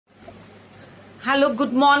Hello,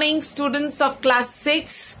 good morning, students of class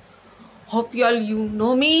 6. Hope you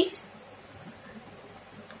know me.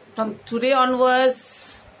 From today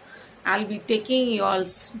onwards, I'll be taking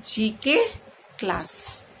y'all's GK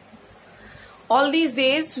class. All these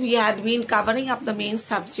days, we had been covering up the main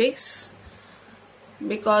subjects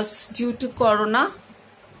because due to Corona,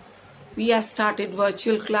 we have started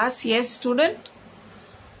virtual class. Yes, student.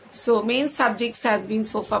 So, main subjects have been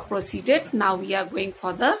so far proceeded. Now, we are moving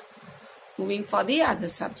for the other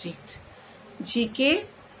subject. GK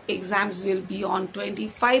exams will be on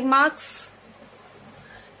 25 marks.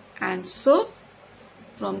 And so,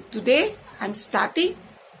 from today, I'm starting.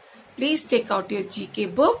 Please take out your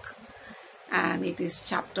GK book. And it is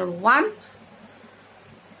chapter 1.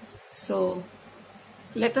 So,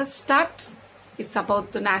 let us start. It's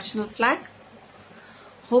about the national flag.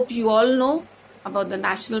 Hope you all know about the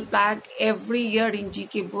national flag. Every year in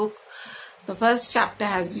GK book, the first chapter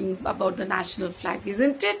has been about the national flag,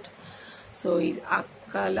 isn't it? So,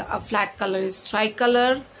 a flag color is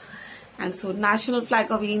tricolor. And so, national flag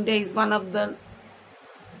of India is one of the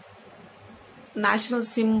national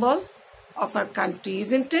symbol of our country,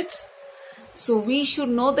 isn't it? So, we should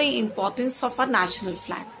know the importance of our national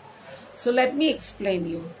flag. So, let me explain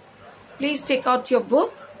you. Please take out your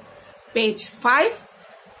book, page 5,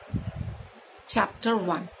 chapter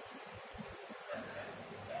 1.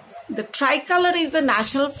 The tricolor is the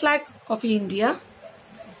national flag of India.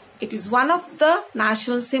 It is one of the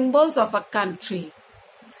national symbols of a country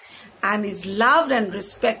and is loved and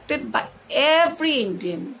respected by every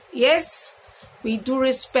Indian. Yes, we do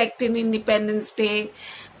respect in Independence Day,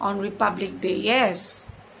 on Republic Day, yes.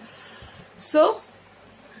 So,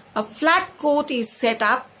 a flag code is set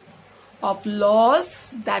up of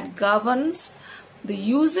laws that governs the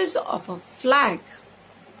uses of a flag.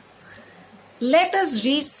 Let us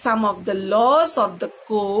read some of the laws of the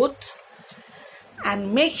code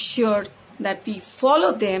and make sure that we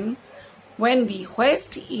follow them when we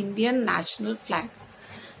hoist Indian national flag.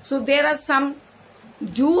 So there are some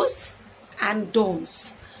do's and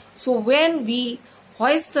don'ts. So when we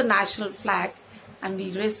hoist the national flag and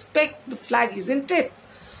we respect the flag, isn't it?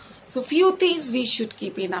 So few things we should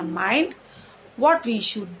keep in our mind, what we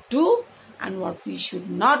should do and what we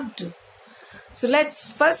should not do. So let's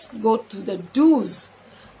first go to the do's,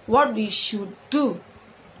 what we should do.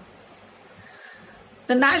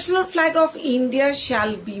 The national flag of India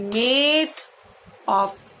shall be made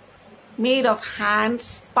of hand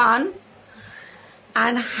spun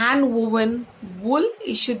and hand woven wool.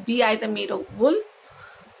 It should be either made of wool,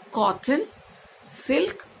 cotton,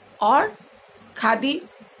 silk or khadi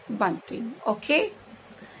bunting. Okay.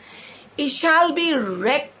 It shall be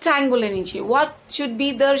rectangular in shape. What should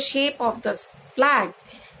be the shape of the flag?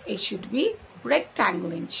 It should be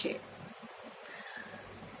rectangular in shape.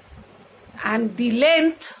 And the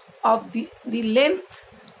length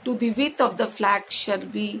to the width of the flag shall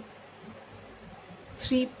be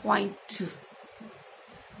 3.2.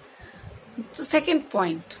 The second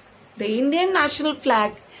point, the Indian national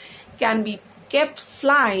flag can be kept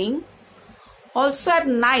flying also at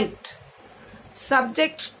night,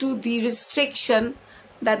 subject to the restriction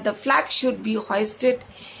that the flag should be hoisted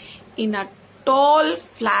in a tall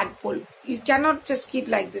flagpole. You cannot just keep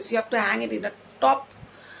like this. You have to hang it in the top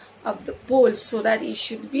of the pole so that it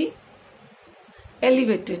should be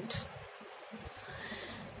elevated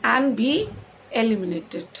and be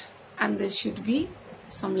illuminated. And there should be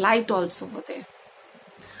some light also over there.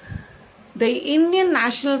 The Indian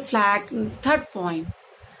national flag, third point,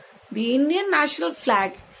 the Indian national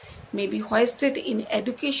flag may be hoisted in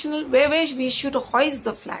educational, where we should hoist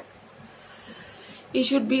the flag. It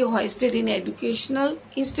should be hoisted in educational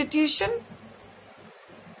institution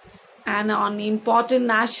and on important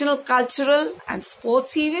national, cultural and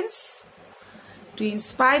sports events to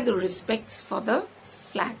inspire the respects for the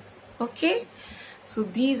flag. Okay, so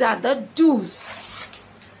these are the do's.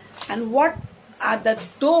 And what are the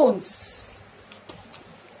don'ts?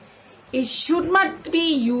 It should not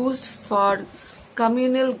be used for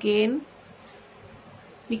communal gain,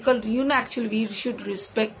 because actually we should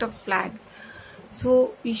respect a flag.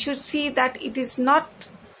 So we should see that it is not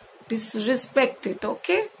disrespected,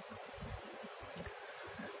 okay?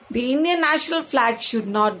 The Indian national flag should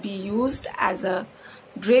not be used as a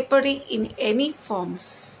drapery in any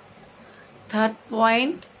forms. Third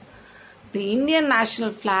point, the Indian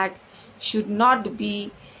national flag should not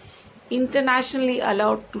be internationally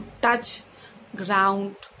allowed to touch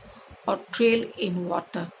ground or trail in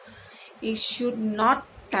water. It should not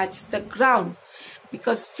touch the ground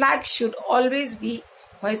because flag should always be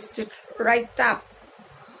hoisted right up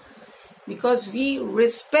because we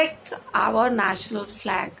respect our national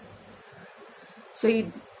flag. So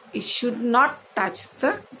it should not touch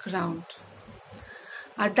the ground.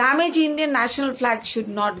 A damaged Indian national flag should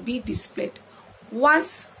not be displayed.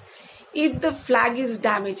 Once, if the flag is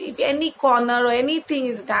damaged, if any corner or anything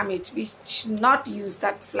is damaged, we should not use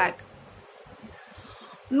that flag.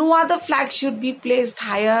 No other flag should be placed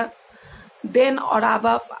higher than or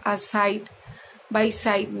above a side by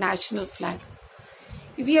side national flag.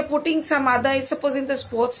 If we are putting some other, suppose in the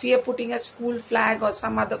sports we are putting a school flag or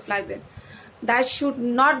some other flag, then that should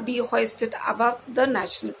not be hoisted above the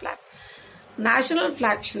national flag. National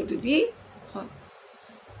flag should be,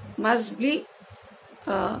 must be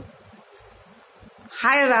higher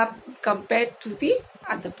up compared to the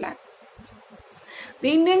other flag. The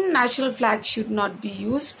Indian national flag should not be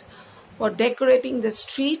used for decorating the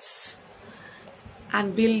streets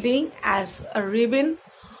and building as a ribbon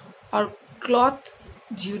or cloth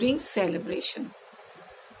during celebration.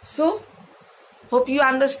 So, hope you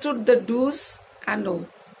understood the do's and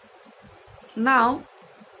don'ts. Now,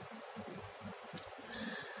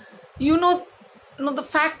 you know the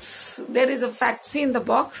facts. There is a facts in the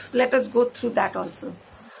box. Let us go through that also.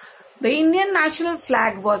 The Indian national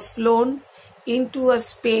flag was flown into a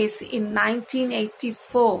space in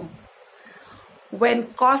 1984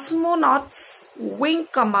 when cosmonauts wing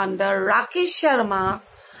commander Rakesh Sharma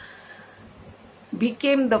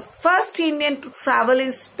became the first Indian to travel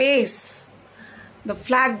in space. The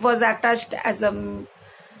flag was attached as a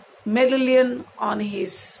medallion on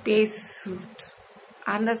his space suit.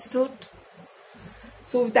 Understood?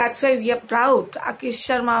 So that's why we are proud. Rakesh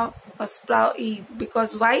Sharma was proud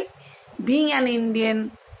because why? Being an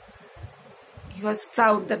Indian, he was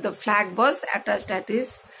proud that the flag was attached at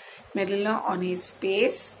his medallion on his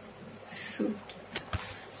space suit,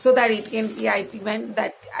 so that it can be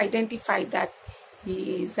identified that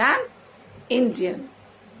he is an Indian.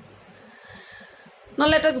 Now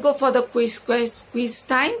let us go for the quiz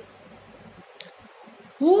time.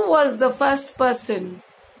 Who was the first person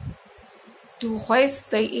to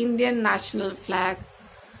hoist the Indian national flag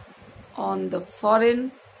on the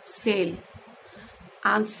foreign sail?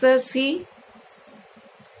 Answer C.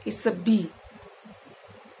 It's a B.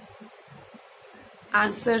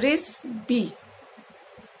 Answer is B.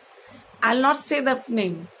 I'll not say the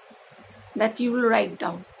name, that you will write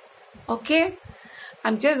down. Okay?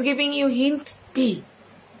 I'm just giving you hint B.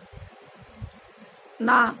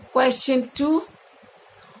 Now, question 2.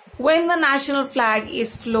 When the national flag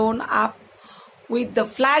is flown up with the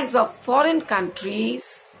flags of foreign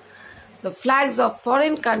countries, the flags of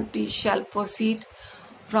foreign countries shall proceed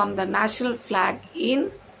from the national flag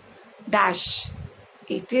in dash.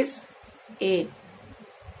 It is A.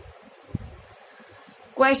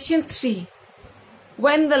 Question 3.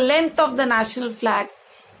 When the length of the national flag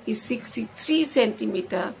is 63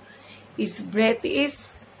 centimeter, its breadth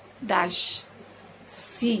is dash.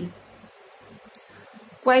 C.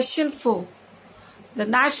 Question 4. The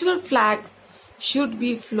national flag should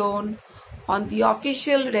be flown on the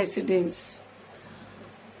official residence.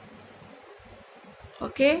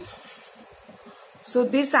 Okay. So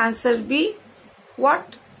this answer be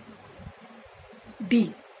what?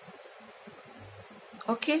 D.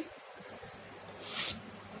 Okay.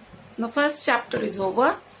 The first chapter is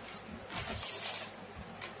over.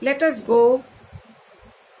 Let us go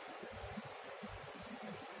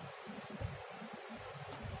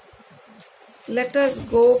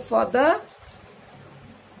for the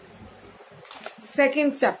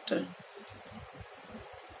second chapter.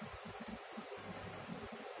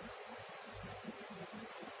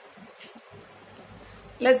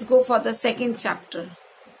 Let's go for the second chapter.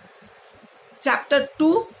 Chapter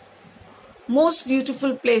 2, Most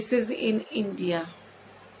Beautiful Places in India.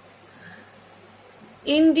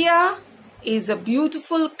 India is a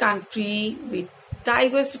beautiful country with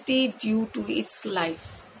diversity due to its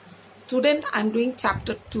life. Student, I'm doing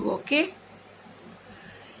chapter 2, okay?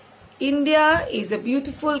 India is a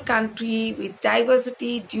beautiful country with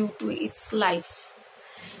diversity due to its life.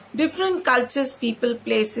 Different cultures, people,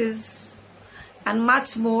 places, and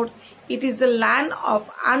much more. It is a land of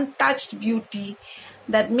untouched beauty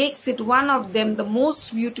that makes it one of them the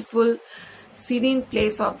most beautiful serene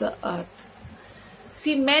place of the earth.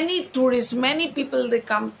 See, many tourists, many people, they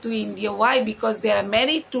come to India. Why? Because there are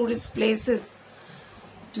many tourist places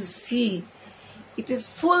to see. It is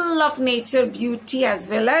full of nature beauty as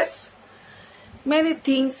well as many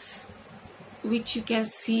things which you can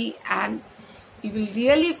see, and you will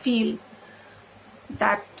really feel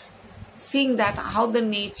that, seeing that how the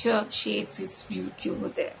nature shades its beauty over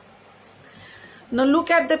there. Now look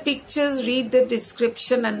at the pictures, read the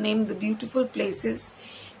description and name the beautiful places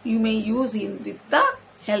you may use in with the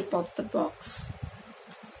help of the box.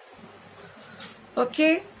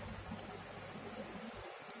 Okay.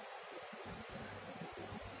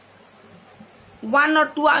 One or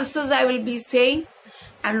two answers I will be saying,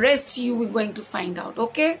 and rest you will going to find out.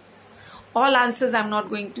 Okay. All answers I'm not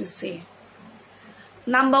going to say.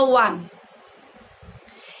 Number 1.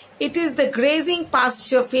 It is the grazing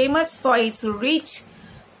pasture famous for its rich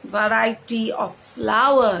variety of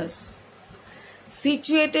flowers.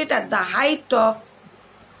 Situated at the height of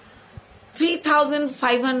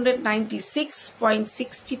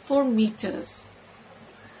 3,596.64 meters.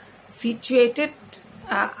 Situated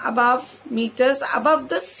meters above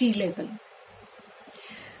the sea level.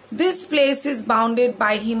 This place is bounded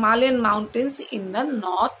by Himalayan mountains in the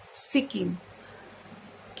north, Sikkim.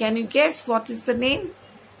 Can you guess what is the name?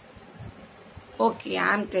 Okay,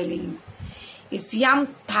 I am telling you. It's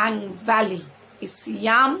Yamthang Valley. It's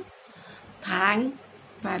Yamthang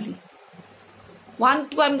Valley. 1,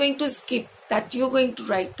 2 I'm going to skip. That you're going to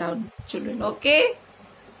write down, children. Okay?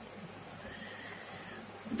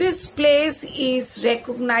 This place is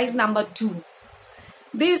recognized, number 2.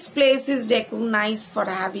 This place is recognized for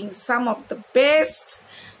having some of the best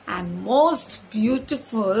and most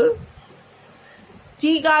beautiful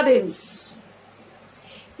tea gardens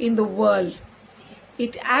in the world.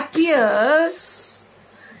 It appears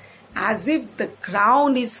as if the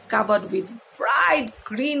ground is covered with bright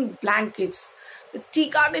green blankets. The tea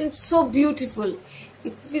garden is so beautiful.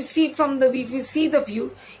 If you see the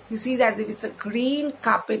view, you see it as if it's a green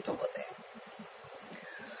carpet over there.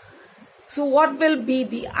 So what will be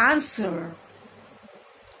the answer?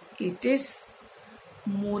 It is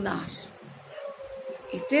Munnar.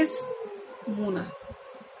 It is Munnar.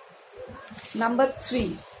 Number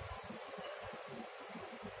 3.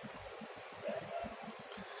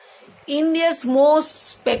 India's most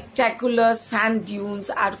spectacular sand dunes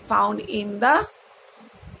are found here.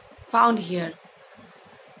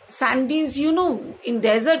 Sand dunes, in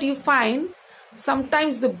desert you find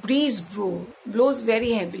sometimes the breeze blows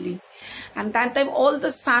very heavily, and that time all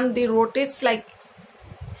the sand they rotates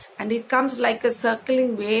and it comes like a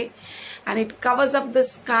circling way, and it covers up the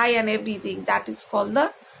sky and everything. That is called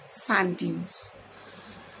the sand dunes.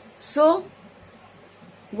 So,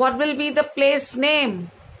 what will be the place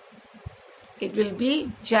name? It will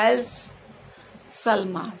be Jaisalmer.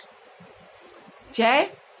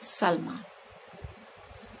 Jaisalmer.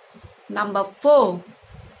 Number 4.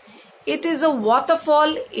 It is a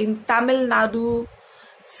waterfall in Tamil Nadu,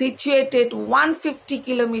 situated 150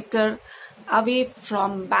 kilometers away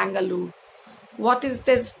from Bangalore. What is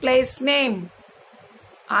this place name?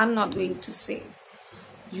 I'm not going to say.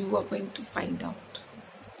 You are going to find out.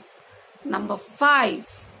 Number 5.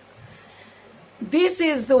 This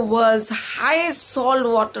is the world's highest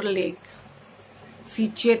saltwater lake,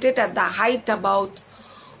 situated at the height about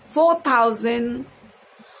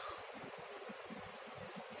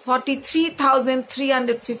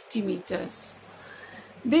 43,350 meters.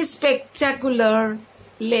 This spectacular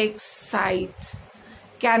lake site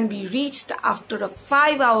can be reached after a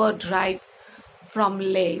 5-hour drive from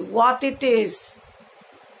Leh. What it is,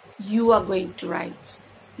 you are going to write,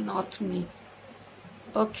 not me.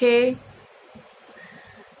 Okay?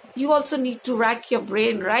 You also need to rack your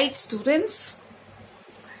brain, right, students?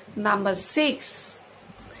 Number 6.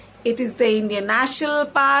 It is the Indian National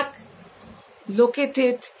Park,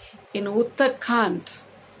 located in Uttarakhand.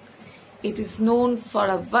 It is known for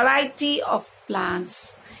a variety of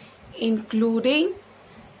plants, including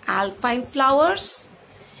alpine flowers.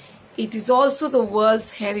 It is also the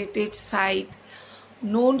World's Heritage Site,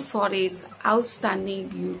 known for its outstanding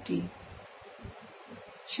beauty.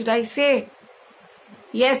 Should I say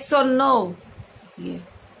yes or no? Yeah.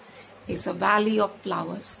 It's a valley of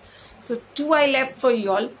flowers. So 2 I left for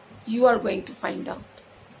you all. You are going to find out.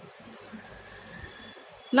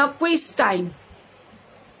 Now quiz time.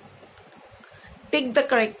 Take the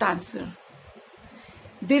correct answer.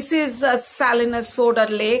 This is a Salinasoda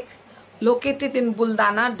lake located in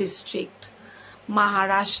Buldana district,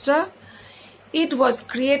 Maharashtra. It was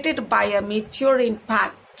created by a meteor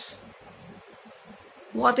impact.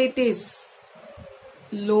 What it is?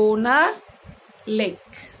 Lonar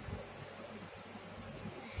Lake.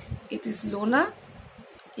 It is Lonar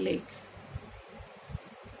Lake.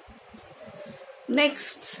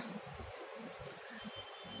 Next.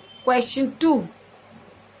 Question 2.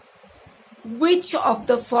 Which of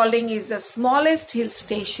the following is the smallest hill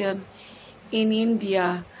station in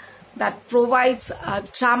India that provides a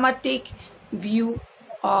dramatic view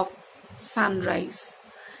of sunrise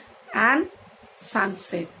and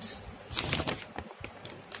sunset?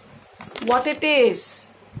 What it is?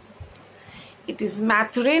 It is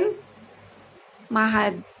Mathurin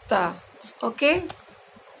Mahadha. Okay?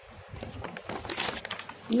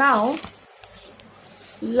 Now,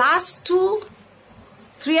 last 2,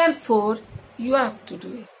 3 and 4, you have to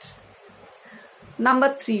do it.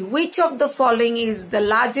 Number 3, which of the following is the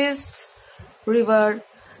largest river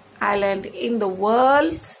island in the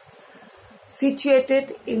world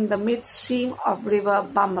situated in the midstream of river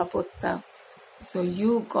Brahmaputra? So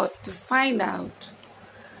you got to find out.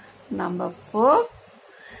 Number 4,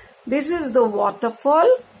 this is the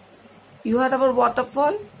waterfall. You heard about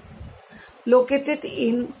waterfall? Located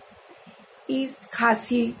in East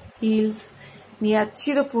Khasi Hills near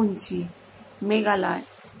Cherrapunji, Meghalaya.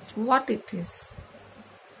 What it is?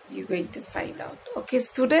 You're going to find out. Okay,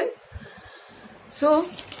 student? So,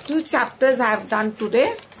 2 chapters I have done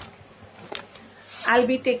today. I'll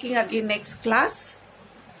be taking again next class.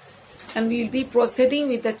 And we'll be proceeding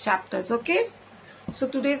with the chapters, okay? So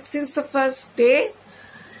today, since the first day,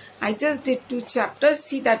 I just did 2 chapters.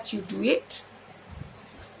 See that you do it.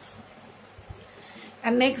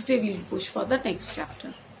 And next day, we'll push for the next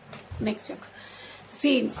chapter.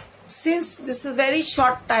 See, since this is very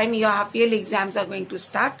short time, your half-yearly exams are going to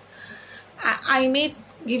start. I may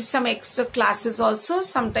give some extra classes also.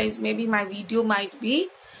 Sometimes maybe my video might be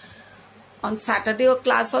on Saturday or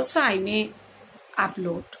class also. I may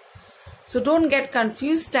upload. So don't get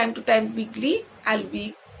confused. Time to time, weekly, I'll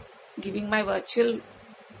be giving my virtual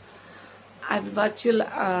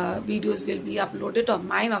videos will be uploaded of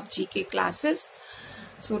mine of GK classes.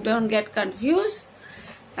 So don't get confused.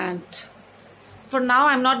 And for now,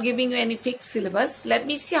 I'm not giving you any fixed syllabus. Let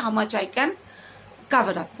me see how much I can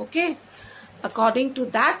cover up. Okay. According to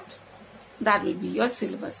that will be your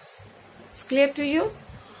syllabus. It's clear to you?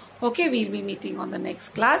 Okay. We'll be meeting on the next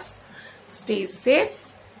class. Stay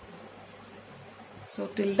safe. So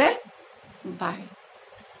till then, bye.